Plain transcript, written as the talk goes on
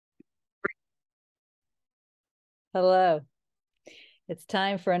Hello. It's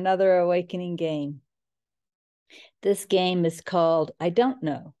time for another awakening game. This game is called I Don't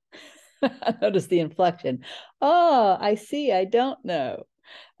Know. Notice the inflection. Oh, I see. I don't know.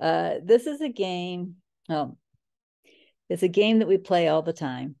 This is a game. Oh, it's a game that we play all the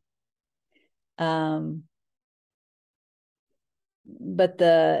time. Um, but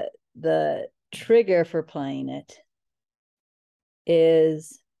the trigger for playing it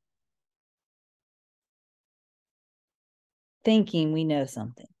is thinking we know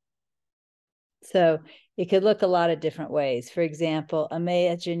something. So it could look a lot of different ways. For example,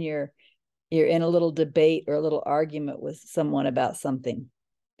 imagine you're in a little debate or a little argument with someone about something.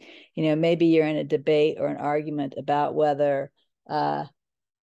 Maybe you're in a debate or an argument about whether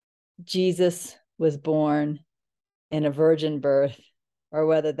Jesus was born in a virgin birth or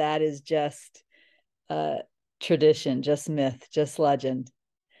whether that is just tradition, just myth, just legend.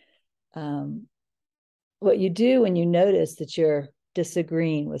 What you do when you notice that you're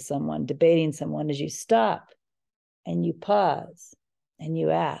disagreeing with someone, debating someone, is you stop and you pause and you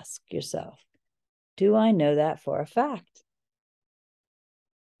ask yourself, do I know that for a fact?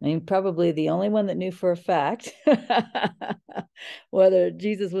 I mean, probably the only one that knew for a fact whether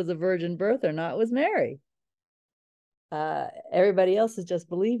Jesus was a virgin birth or not was Mary. Everybody else is just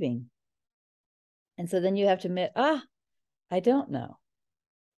believing. And so then you have to admit, I don't know.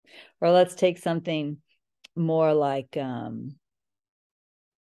 Or let's take something more like gun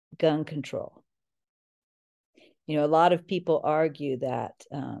control. A lot of people argue that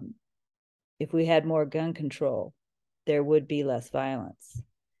if we had more gun control, there would be less violence.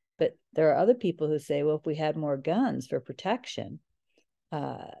 But there are other people who say, well, if we had more guns for protection,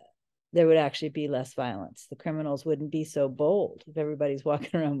 there would actually be less violence. The criminals wouldn't be so bold if everybody's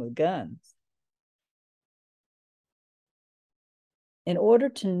walking around with guns. In order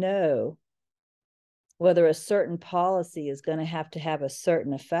to know whether a certain policy is going to have a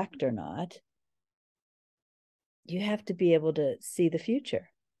certain effect or not, you have to be able to see the future.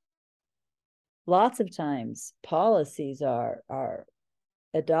 Lots of times policies are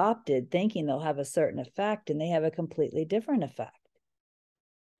adopted thinking they'll have a certain effect, and they have a completely different effect.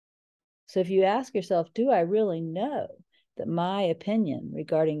 So if you ask yourself, do I really know that my opinion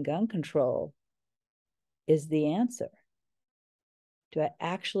regarding gun control is the answer? Do I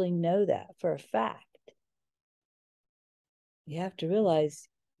actually know that for a fact? You have to realize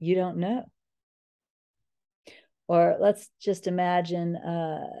you don't know. Or let's just imagine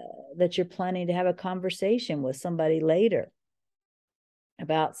that you're planning to have a conversation with somebody later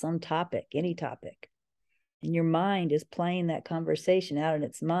about some topic, any topic. And your mind is playing that conversation out in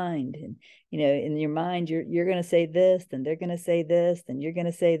its mind. And, in your mind, you're going to say this, and they're going to say this, and you're going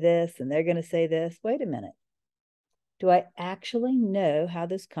to say this, and they're going to say this. Wait a minute. Do I actually know how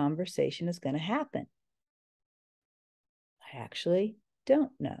this conversation is going to happen? I actually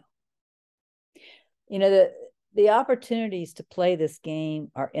don't know. The opportunities to play this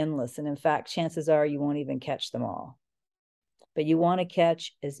game are endless. And in fact, chances are you won't even catch them all. But you want to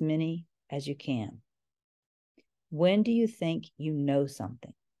catch as many as you can. When do you think you know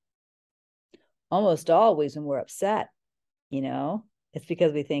something? Almost always when we're upset, it's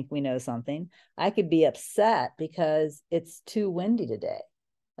because we think we know something. I could be upset because it's too windy today.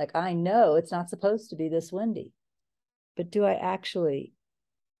 Like, I know it's not supposed to be this windy. But do I actually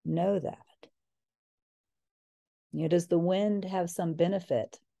know that? Does the wind have some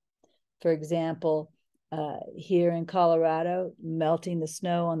benefit? For example, here in Colorado, melting the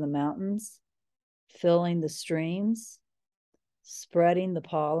snow on the mountains, filling the streams, spreading the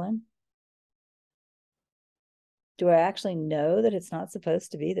pollen. Do I actually know that it's not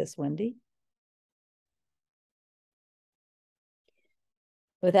supposed to be this windy?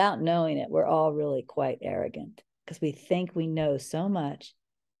 Without knowing it, we're all really quite arrogant because we think we know so much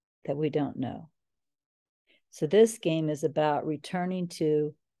that we don't know. So this game is about returning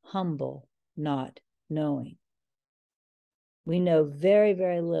to humble, not knowing. We know very,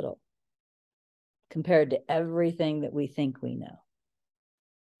 very little compared to everything that we think we know.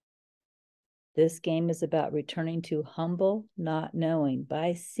 This game is about returning to humble, not knowing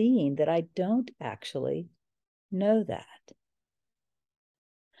by seeing that I don't actually know that.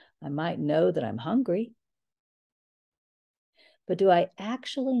 I might know that I'm hungry, but do I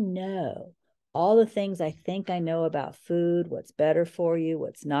actually know all the things I think I know about food, what's better for you,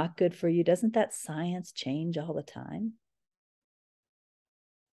 what's not good for you? Doesn't that science change all the time?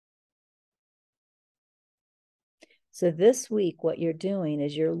 So this week, what you're doing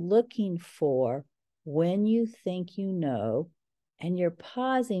is you're looking for when you think you know, and you're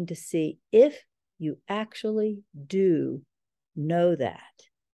pausing to see if you actually do know that.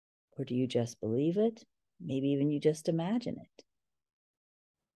 Or do you just believe it? Maybe even you just imagine it.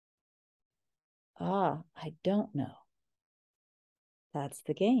 I don't know. That's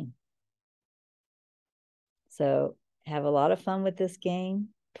the game. So have a lot of fun with this game.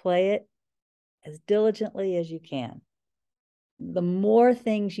 Play it as diligently as you can. The more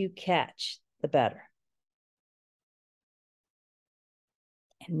things you catch, the better.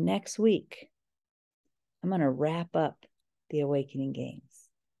 And next week, I'm going to wrap up the Awakening Games.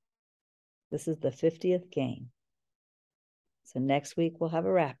 This is the 50th game. So next week, we'll have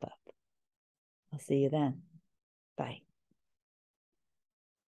a wrap up. I'll see you then. Bye.